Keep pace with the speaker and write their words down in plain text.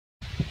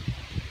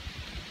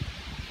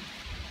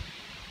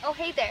Oh,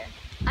 hey there.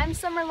 I'm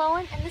Summer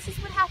Lowen, and this is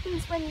what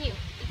happens when you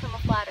become a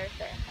flat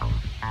earther.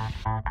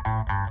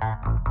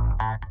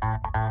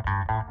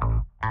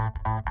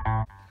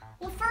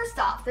 Well, first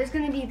off, there's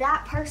going to be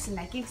that person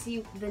that gives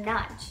you the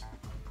nudge.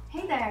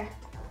 Hey there,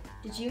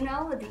 did you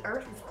know that the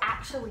Earth is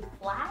actually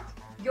flat?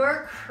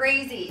 You're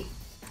crazy.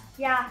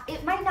 Yeah,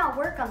 it might not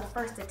work on the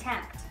first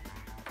attempt.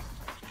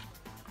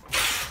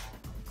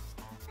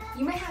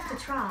 You may have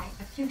to try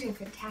a few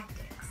different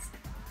tactics.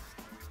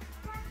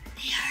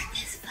 The Earth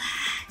is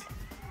flat.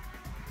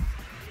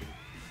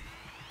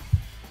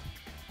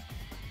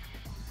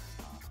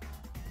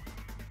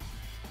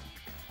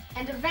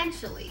 And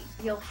eventually,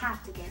 you'll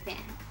have to give in.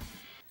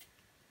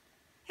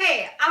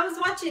 Hey, I was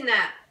watching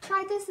that.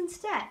 Try this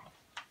instead.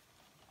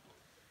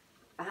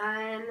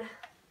 Fine.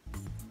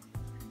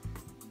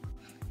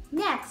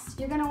 Next,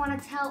 you're going to want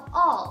to tell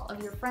all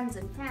of your friends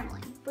and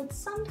family, but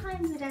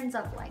sometimes it ends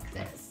up like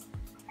this.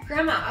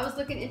 Grandma, I was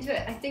looking into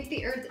it. I think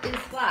the Earth is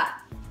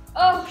flat.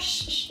 Oh,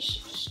 shh.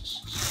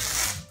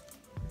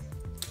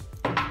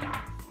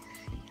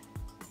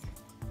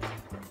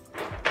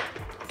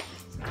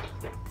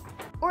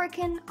 Or it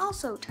can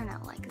also turn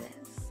out like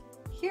this.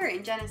 Here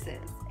in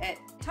Genesis, it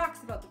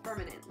talks about the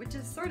firmament, which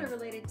is sort of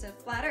related to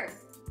flat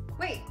Earth.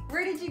 Wait,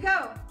 where did you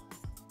go?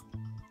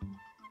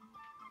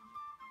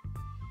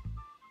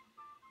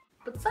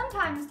 But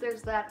sometimes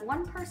there's that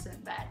one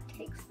person that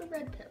takes the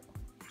red pill.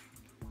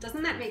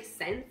 Doesn't that make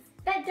sense?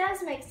 That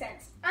does make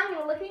sense. I'm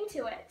gonna look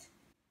into it.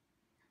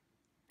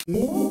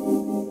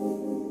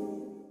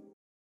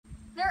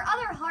 There are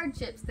other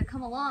hardships that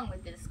come along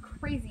with this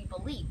crazy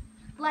belief,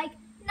 like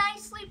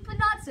nicely but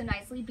not so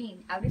nicely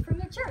being outed from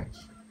your church.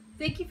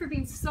 Thank you for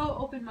being so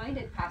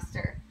open-minded,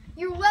 Pastor.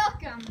 You're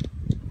welcome.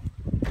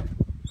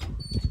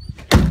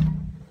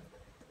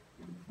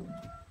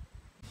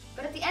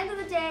 But at the end of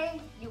the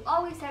day, you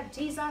always have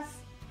Jesus,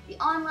 the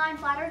online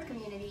flat earth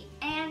community,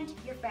 and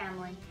your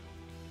family.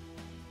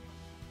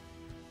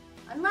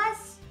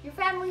 Unless your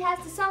family has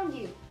disowned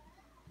you,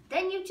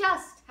 then you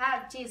just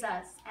have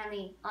Jesus and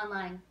the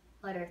online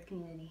flat earth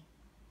community.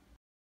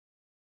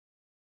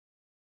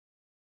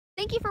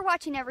 Thank you for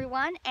watching,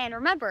 everyone, and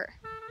remember,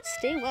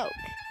 stay woke.